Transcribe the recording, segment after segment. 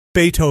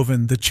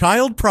Beethoven, the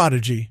child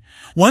prodigy.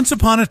 Once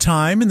upon a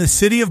time in the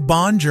city of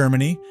Bonn,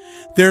 Germany,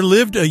 there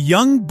lived a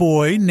young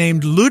boy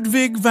named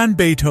Ludwig van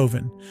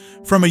Beethoven.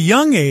 From a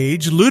young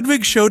age,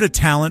 Ludwig showed a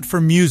talent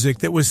for music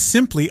that was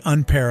simply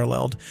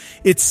unparalleled.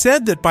 It's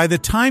said that by the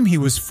time he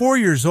was 4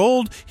 years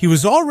old, he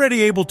was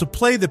already able to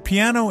play the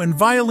piano and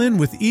violin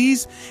with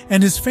ease,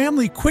 and his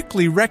family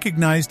quickly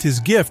recognized his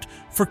gift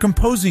for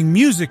composing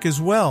music as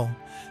well.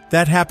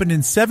 That happened in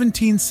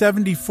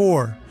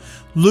 1774.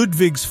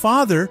 Ludwig's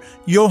father,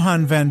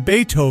 Johann van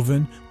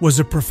Beethoven, was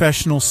a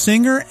professional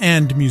singer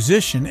and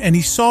musician, and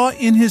he saw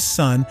in his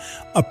son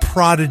a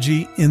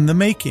prodigy in the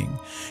making.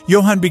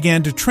 Johann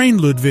began to train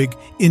Ludwig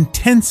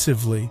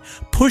intensively,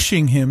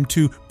 pushing him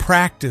to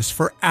practice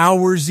for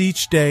hours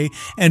each day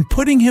and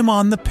putting him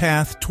on the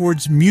path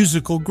towards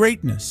musical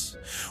greatness.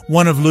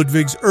 One of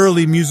Ludwig's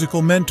early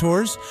musical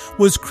mentors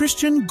was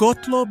Christian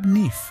Gottlob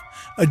Neff,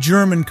 a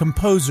German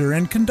composer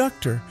and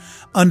conductor.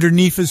 Under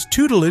Neff's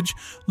tutelage,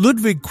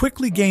 Ludwig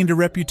quickly gained a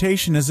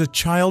reputation as a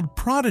child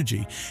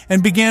prodigy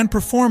and began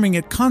performing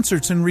at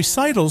concerts and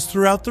recitals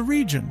throughout the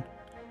region.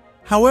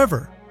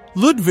 However,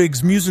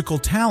 Ludwig's musical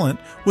talent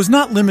was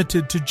not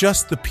limited to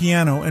just the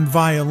piano and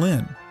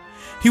violin.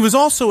 He was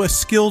also a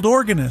skilled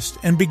organist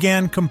and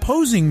began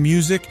composing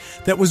music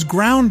that was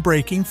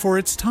groundbreaking for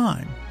its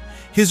time.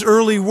 His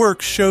early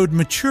work showed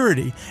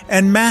maturity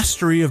and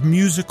mastery of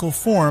musical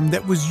form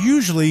that was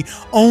usually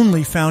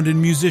only found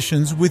in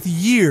musicians with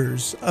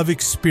years of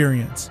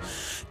experience.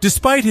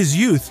 Despite his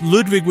youth,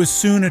 Ludwig was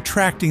soon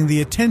attracting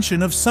the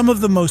attention of some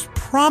of the most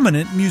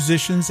prominent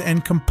musicians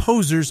and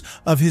composers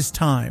of his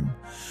time.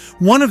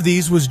 One of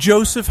these was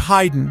Joseph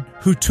Haydn,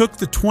 who took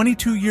the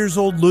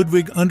 22-year-old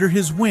Ludwig under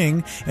his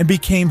wing and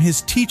became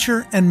his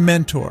teacher and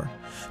mentor.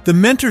 The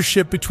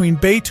mentorship between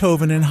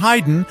Beethoven and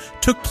Haydn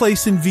took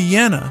place in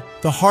Vienna,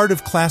 the heart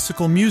of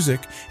classical music,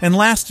 and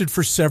lasted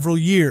for several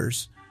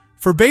years.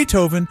 For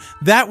Beethoven,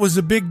 that was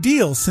a big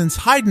deal since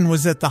Haydn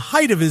was at the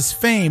height of his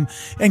fame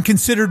and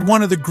considered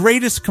one of the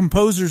greatest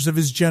composers of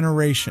his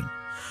generation.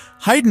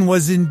 Haydn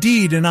was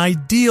indeed an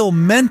ideal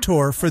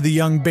mentor for the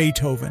young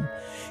Beethoven.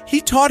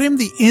 He taught him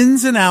the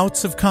ins and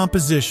outs of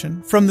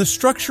composition, from the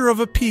structure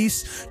of a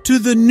piece to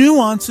the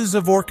nuances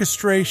of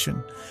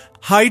orchestration.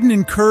 Haydn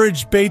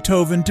encouraged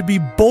Beethoven to be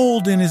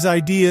bold in his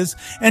ideas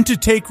and to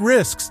take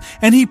risks,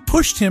 and he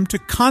pushed him to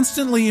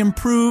constantly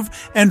improve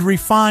and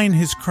refine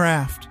his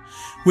craft.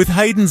 With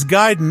Haydn's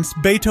guidance,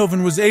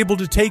 Beethoven was able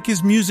to take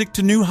his music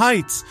to new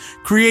heights,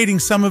 creating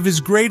some of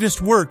his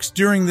greatest works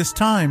during this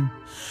time.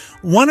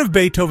 One of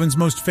Beethoven's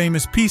most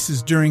famous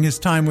pieces during his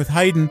time with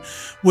Haydn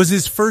was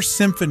his First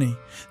Symphony.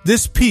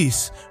 This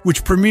piece,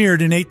 which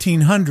premiered in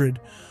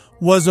 1800,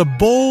 was a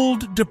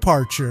bold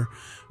departure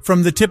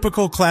from the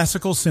typical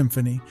classical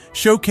symphony,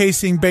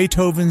 showcasing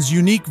Beethoven's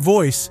unique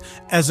voice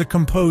as a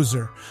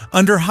composer.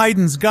 Under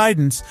Haydn's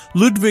guidance,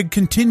 Ludwig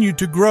continued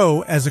to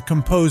grow as a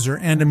composer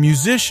and a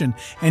musician,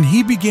 and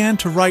he began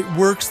to write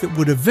works that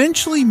would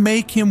eventually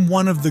make him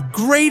one of the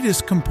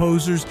greatest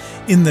composers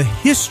in the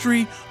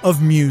history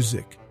of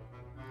music.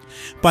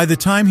 By the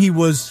time he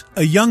was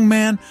a young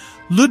man,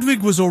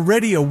 Ludwig was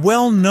already a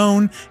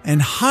well-known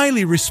and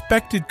highly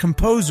respected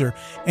composer,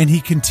 and he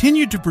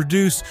continued to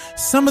produce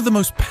some of the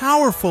most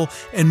powerful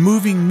and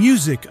moving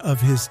music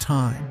of his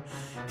time.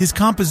 His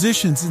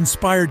compositions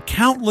inspired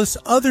countless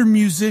other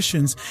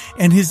musicians,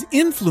 and his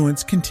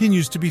influence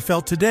continues to be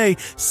felt today,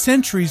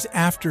 centuries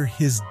after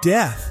his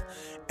death.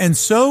 And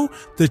so,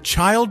 the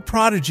child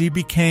prodigy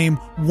became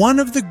one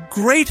of the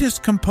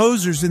greatest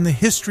composers in the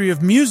history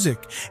of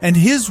music, and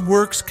his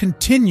works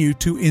continue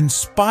to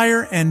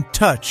inspire and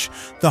touch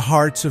the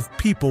hearts of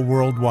people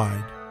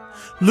worldwide.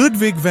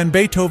 Ludwig van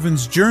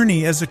Beethoven's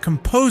journey as a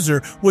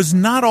composer was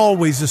not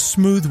always a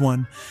smooth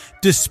one.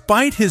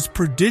 Despite his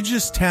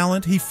prodigious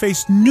talent, he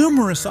faced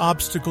numerous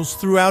obstacles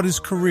throughout his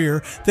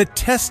career that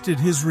tested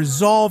his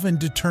resolve and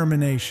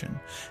determination.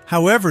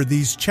 However,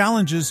 these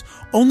challenges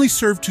only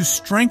served to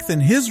strengthen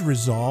his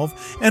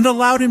resolve and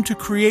allowed him to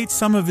create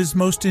some of his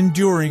most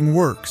enduring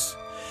works.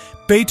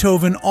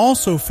 Beethoven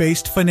also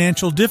faced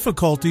financial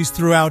difficulties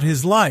throughout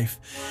his life.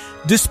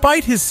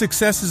 Despite his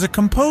success as a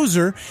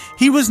composer,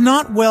 he was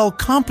not well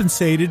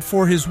compensated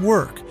for his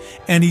work,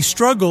 and he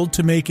struggled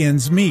to make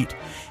ends meet.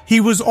 He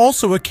was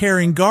also a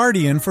caring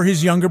guardian for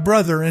his younger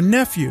brother and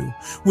nephew,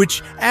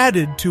 which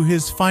added to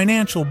his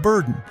financial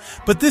burden.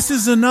 But this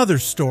is another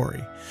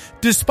story.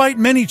 Despite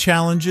many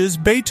challenges,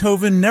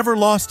 Beethoven never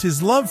lost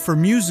his love for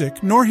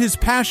music nor his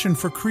passion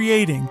for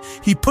creating.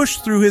 He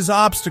pushed through his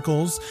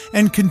obstacles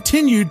and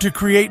continued to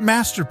create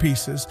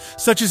masterpieces,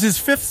 such as his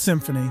Fifth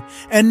Symphony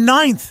and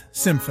Ninth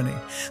Symphony,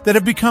 that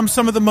have become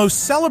some of the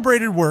most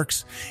celebrated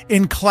works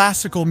in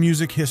classical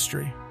music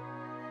history.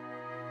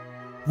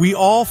 We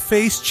all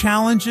face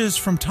challenges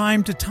from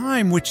time to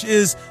time, which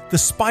is the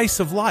spice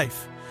of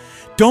life.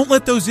 Don't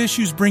let those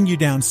issues bring you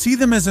down. See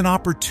them as an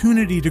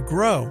opportunity to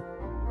grow.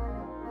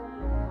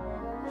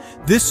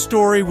 This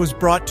story was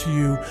brought to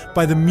you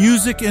by the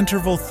Music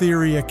Interval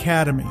Theory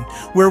Academy,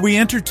 where we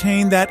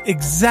entertain that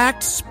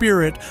exact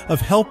spirit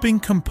of helping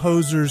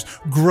composers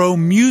grow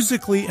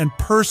musically and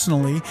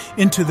personally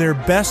into their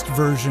best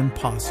version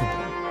possible.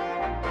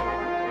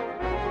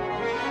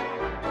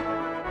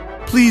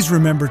 Please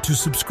remember to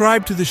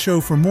subscribe to the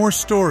show for more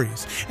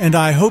stories, and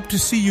I hope to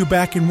see you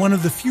back in one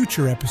of the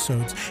future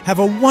episodes. Have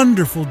a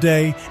wonderful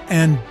day,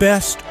 and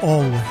best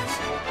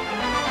always.